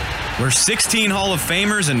way, where 16 Hall of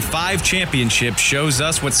Famers and 5 championships shows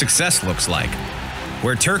us what success looks like.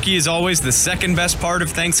 Where turkey is always the second best part of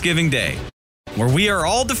Thanksgiving Day. Where we are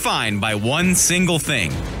all defined by one single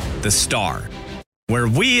thing, the star. Where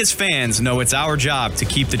we as fans know it's our job to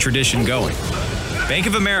keep the tradition going. Bank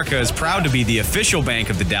of America is proud to be the official bank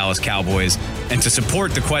of the Dallas Cowboys and to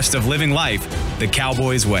support the quest of living life the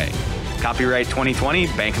Cowboys way. Copyright 2020,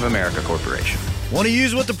 Bank of America Corporation. Want to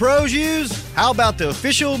use what the pros use? How about the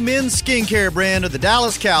official men's skincare brand of the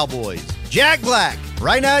Dallas Cowboys, Jack Black?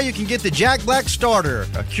 Right now you can get the Jack Black Starter,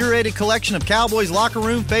 a curated collection of Cowboys locker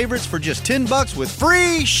room favorites for just $10 with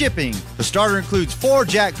free shipping. The starter includes 4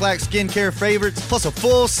 Jack Black skincare favorites plus a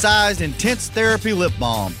full-sized intense therapy lip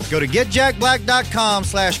balm. Go to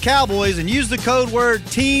getjackblack.com/Cowboys and use the code word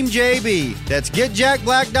TEAMJB. That's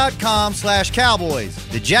getjackblack.com/Cowboys.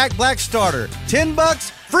 The Jack Black Starter,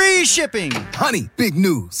 $10, free shipping. Honey, big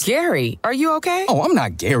news. Gary, are you okay? Oh, I'm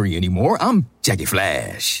not Gary anymore. I'm Jackie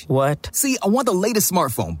Flash. What? See, I want the latest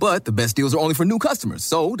smartphone, but the best deals are only for new customers.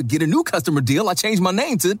 So, to get a new customer deal, I changed my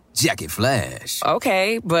name to Jackie Flash.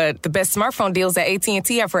 Okay, but the best smartphone deals at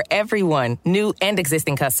AT&T are for everyone, new and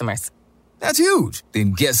existing customers. That's huge.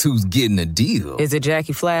 Then guess who's getting a deal? Is it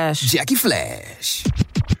Jackie Flash? Jackie Flash.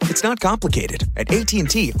 It's not complicated. At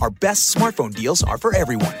AT&T, our best smartphone deals are for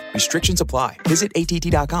everyone. Restrictions apply. Visit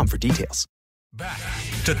att.com for details. Back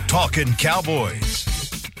to Talking Cowboys.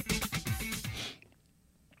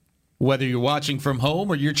 Whether you're watching from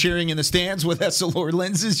home or you're cheering in the stands with Essilor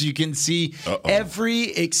lenses, you can see every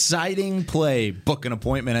exciting play. Book an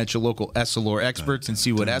appointment at your local Essilor experts and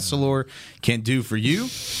see what Essilor can do for you.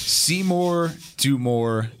 See more, do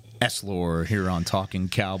more. Essilor here on Talking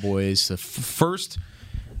Cowboys. The first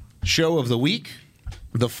show of the week,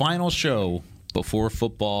 the final show before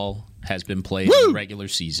football has been played in the regular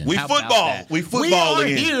season. We football are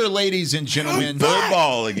again. Here, ladies and gentlemen.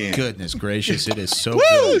 Football again. Goodness gracious, it is so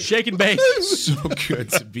good. Shake and bake. So good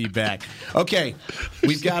to be back. Okay,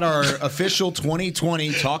 we've got our official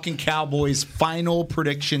 2020 Talking Cowboys final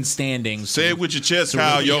prediction standings. Say it with your chest,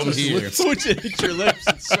 Kyle Yomas. Switch it at your lips.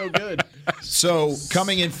 It's so good. So,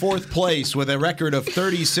 coming in fourth place with a record of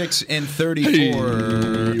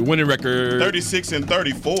 36-34. Winning record.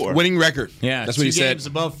 36-34. Winning record. Yeah, that's what he said. Games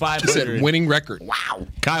above 500. He said winning record. Wow.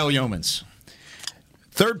 Kyle Yeomans.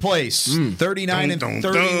 Third place,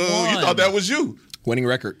 39-31. You thought that was you. Winning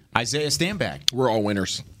record. Isaiah Stanback. We're all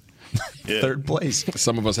winners. Yeah. Third place.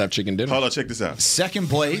 Some of us have chicken dinner. Hold on, check this out. Second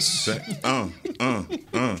place.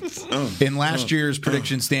 In last year's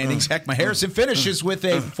prediction standings, Heckma Harrison finishes with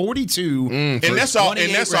a 42. And that's all.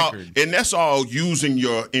 And that's all using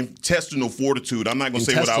your intestinal fortitude. I'm not going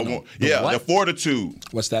to say what I want. The fortitude.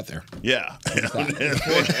 What's that there? Yeah.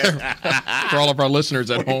 For all of our listeners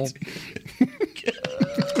at home.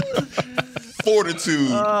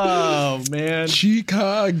 Fortitude. Oh, man.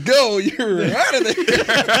 Chicago, you're out of there.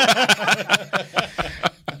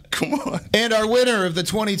 Come on. And our winner of the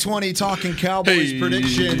 2020 Talking Cowboys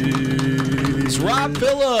prediction is Rob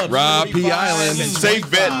Phillips. Rob P. Island.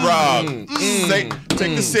 Safe bet, Rob. Take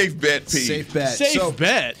the safe bet, P. Safe bet. Safe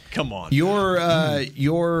bet. Come on.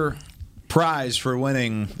 Your prize for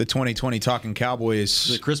winning the 2020 Talking Cowboys.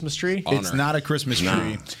 The Christmas tree? It's not a Christmas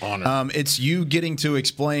tree. Honor. It's you getting to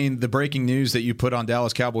explain the breaking news that you put on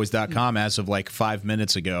DallasCowboys.com as of like 5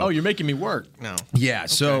 minutes ago. Oh, you're making me work now. Yeah.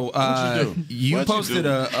 So you posted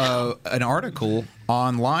an article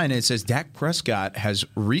online. It says Dak Prescott has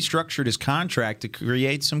restructured his contract to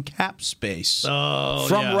create some cap space from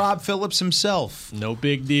Rob Phillips himself. No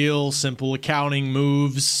big deal. Simple accounting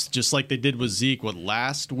moves, just like they did with Zeke,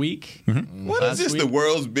 last week? Mm-hmm. What is this, the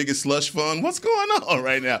world's biggest slush fund? What's going on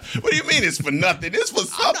right now? What do you mean it's for nothing? It's for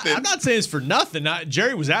something. I'm not saying it's for nothing.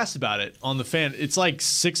 Jerry was asked about it on the fan. It's like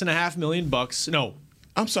 $6.5 million. No.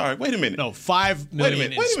 I'm sorry. Wait a minute. No, $5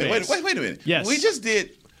 million. Wait a minute. Yes. We just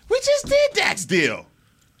did Dak's deal.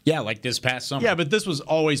 Yeah, like this past summer. Yeah, but this was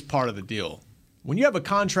always part of the deal. When you have a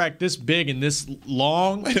contract this big and this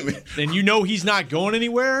long, and you know he's not going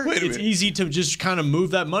anywhere, it's easy to just kind of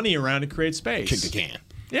move that money around and create space. Kick the can.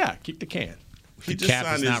 Yeah, kick the can. The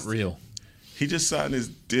cap is not real. He just signed his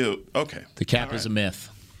deal. Okay. The cap is a myth.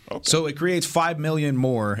 Okay. So it creates $5 million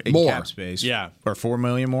more in cap space. Yeah. Or $4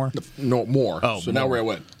 million more? No, more. Oh, so now we're at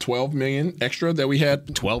what? 12 million extra that we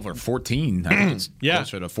had? 12 or 14. I think it's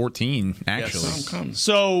closer to 14, actually. Yes.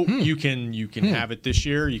 So you can have it this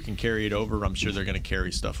year. You can carry it over. I'm sure they're going to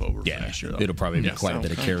carry stuff over for next year, though. It'll probably be quite a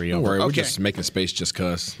bit of carryover. Don't worry, we're just making space just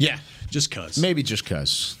because. Yeah. Just because. Maybe just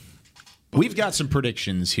because. We've got some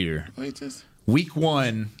predictions here. Week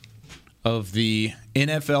 1 of the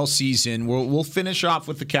NFL season. We'll finish off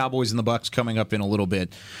with the Cowboys and the Bucs coming up in a little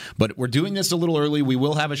bit. But we're doing this a little early. We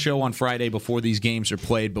will have a show on Friday before these games are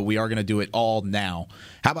played, but we are going to do it all now.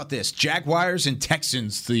 How about this? Jaguars and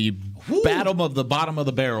Texans, the bottom of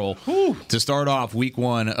the barrel to start off week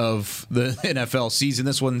 1 of the NFL season.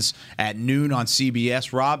 This one's at noon on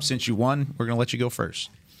CBS. Rob, since you won, we're going to let you go first.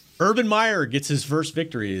 Urban Meyer gets his first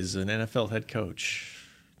victory as an NFL head coach.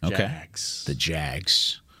 Okay. Jags. The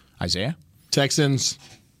Jags. Isaiah? Texans,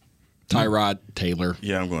 Tyrod Taylor.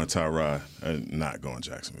 Yeah, I'm going Tyrod. I'm not going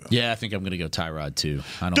Jacksonville. Yeah, I think I'm going to go Tyrod, too.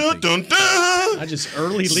 I don't think... I just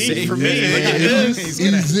early lead for me.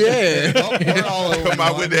 We're all over. Come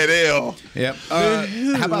out with that L. Yep.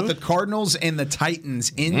 How about the Cardinals and the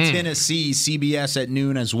Titans in Tennessee? CBS at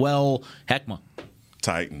noon as well. Heckma.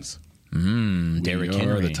 Titans. Derrick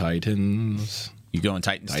Henry. The Titans. You going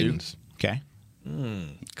Titans too? Okay.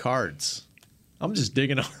 Cards. I'm just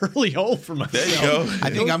digging an early hole for myself. There you go. I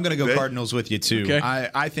think I'm going to go Cardinals with you too. Okay.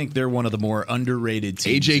 I think they're one of the more underrated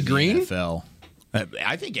teams AJ in Green? the NFL.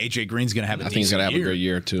 I think AJ Green's going to have a I think he's going to have a great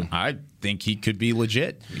year too. I think he could be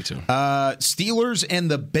legit. Me too. Steelers and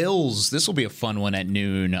the Bills. This will be a fun one at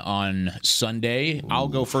noon on Sunday. Ooh. I'll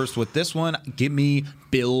go first with this one. Give me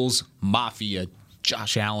Bills Mafia.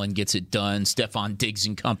 Josh Allen gets it done. Stephon Diggs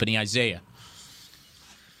and company. Isaiah.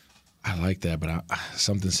 I like that, but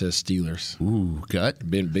something says Steelers. Ooh, gut.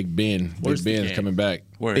 Big Ben. Where's Big Ben's coming back.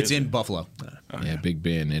 Where it's in Buffalo. Yeah, Big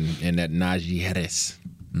Ben and that Najee Harris.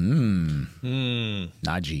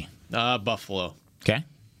 Najee. Buffalo. Okay.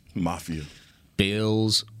 Mafia.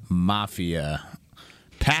 Bills Mafia.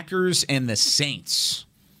 Packers and the Saints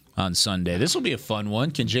on Sunday. This will be a fun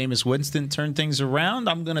one. Can Jameis Winston turn things around?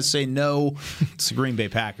 I'm going to say no. It's the Green Bay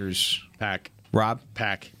Packers. Pack. Rob?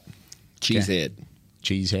 Pack. Cheesehead.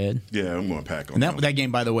 Cheesehead? Yeah, I'm going to Pack on and that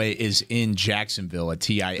game, by the way, is in Jacksonville at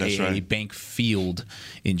TIAA right. Bank Field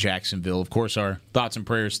in Jacksonville. Of course, our thoughts and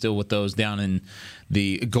prayers still with those down in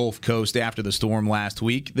the Gulf Coast after the storm last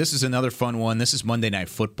week. This is another fun one. This is Monday Night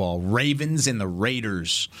Football. Ravens and the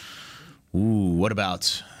Raiders. Ooh, what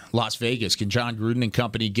about Las Vegas? Can John Gruden and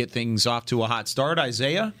company get things off to a hot start?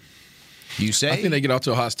 Isaiah, you say? I think they get off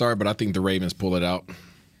to a hot start, but I think the Ravens pull it out.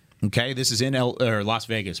 Okay, this is in Las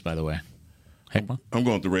Vegas, by the way. Heckma? I'm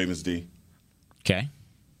going with the Ravens, D. Okay.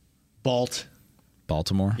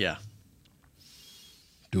 Baltimore? Yeah.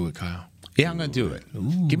 Do it, Kyle. Yeah, I'm going to do it.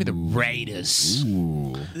 Ooh. Give me the Raiders.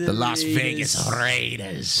 Ooh. The Las Vegas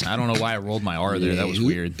Raiders. I don't know why I rolled my R there. That was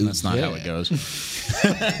weird. That's not how it goes.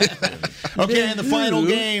 Okay, and the final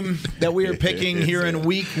game that we are picking here in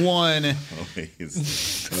Week 1.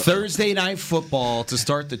 Thursday Night Football to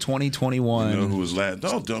start the 2021. You know who was last?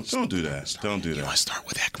 Don't do that. Don't do that. You want to start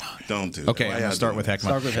with Heckma? Don't do that. Okay, I'm going to start with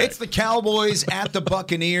Heckma. It's the Cowboys at the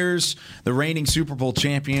Buccaneers, the reigning Super Bowl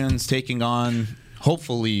champions taking on,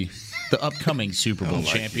 hopefully, the upcoming Super Bowl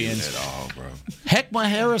champions. At all, bro. Heckma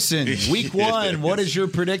Harrison, Week 1. What is your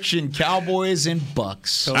prediction? Cowboys and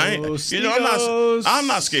Bucks. I'm not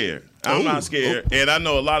scared. I'm not scared, and I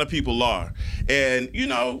know a lot of people are. And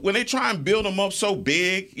when they try and build them up so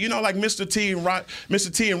big, like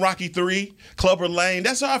Mr. T and Rocky 3, Clubber Lane.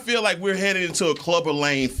 That's how I feel like we're headed into a Clubber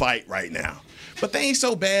Lane fight right now. But they ain't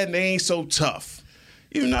so bad and they ain't so tough,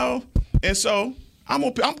 And so I'm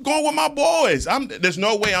going with my boys. There's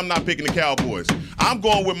no way I'm not picking the Cowboys. I'm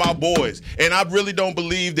going with my boys. And I really don't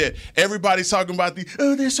believe that everybody's talking about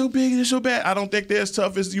they're so big, they're so bad. I don't think they're as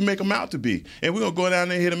tough as you make them out to be. And we're going to go down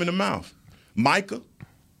there and hit them in the mouth. Micah.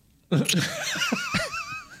 Go ahead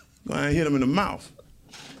and hit him in the mouth.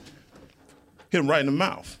 Hit him right in the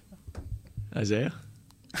mouth. Isaiah.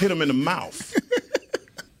 Hit him in the mouth.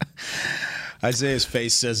 Isaiah's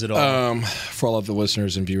face says it all. For all of the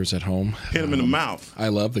listeners and viewers at home, hit him in the mouth. I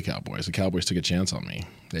love the Cowboys. The Cowboys took a chance on me.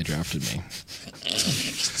 They drafted me.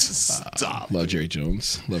 Stop. Love Jerry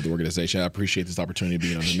Jones. Love the organization. I appreciate this opportunity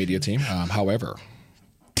being on the media team. However,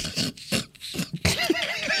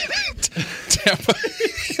 Tampa.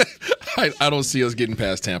 I don't see us getting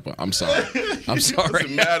past Tampa. I'm sorry. What's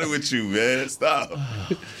the matter with you, man? Stop.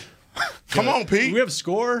 Come on, Pete. Do we have a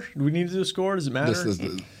score? Do we need to do a score? Does it matter?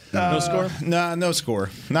 No score? Nah, no score.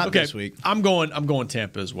 Not this week. I'm going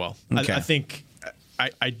Tampa as well. Okay. I think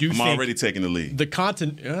I do think I'm already taking the lead.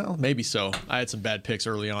 Well, maybe so. I had some bad picks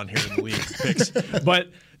early on here in the league picks. But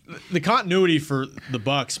the continuity for the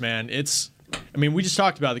Bucs, man, we just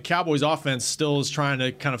talked about it. The Cowboys offense still is trying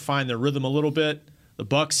to kind of find their rhythm a little bit. The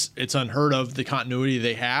Bucs, it's unheard of the continuity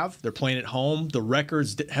they have. They're playing at home. The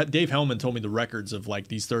records, Dave Hellman told me the records of like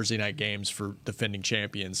these Thursday night games for defending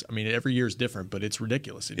champions. Every year is different, but it's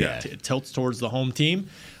ridiculous. It tilts towards the home team.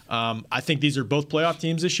 I think these are both playoff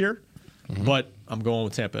teams this year, but I'm going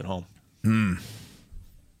with Tampa at home.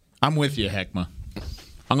 I'm with you, Heckma.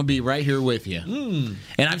 I'm going to be right here with you.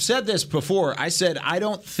 And I've said this before. I said I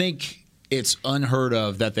don't think it's unheard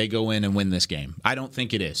of that they go in and win this game. I don't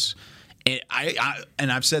think it is.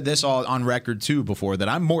 And I've said this all on record, too, before, that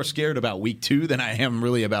I'm more scared about Week 2 than I am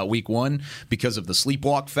really about Week 1 because of the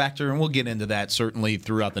sleepwalk factor, and we'll get into that certainly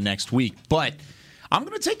throughout the next week. But I'm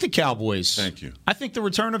going to take the Cowboys. Thank you. I think the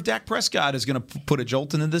return of Dak Prescott is going to put a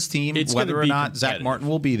jolt into this team, whether or not Zach Martin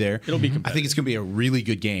will be there. It'll be competitive. I think it's going to be a really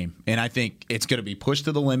good game, and I think it's going to be pushed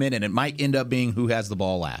to the limit, and it might end up being who has the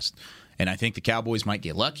ball last. And I think the Cowboys might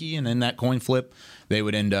get lucky, and in that coin flip, they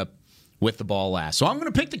would end up with the ball last. So I'm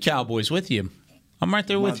going to pick the Cowboys with you. I'm right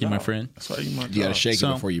there with you, my friend. You got to shake it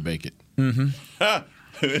before you bake it.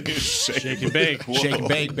 Shake and bake. Whoa. Shake and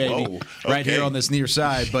bake, baby. Right here on this near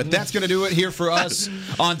side. But that's going to do it here for us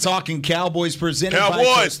on Talking Cowboys, presented by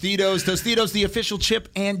Tostitos. Tostitos, the official chip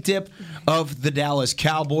and dip of the Dallas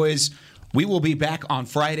Cowboys. We will be back on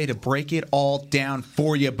Friday to break it all down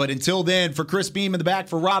for you. But until then, for Chris Beam in the back,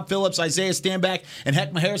 for Rob Phillips, Isaiah Stanback, and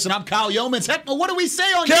Heckma Harrison, I'm Kyle Yeomans. Heckma, what do we say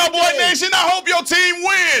on Cowboy Nation? I hope your team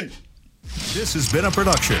win. This has been a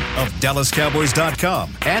production of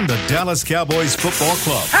DallasCowboys.com and the Dallas Cowboys Football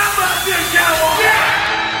Club.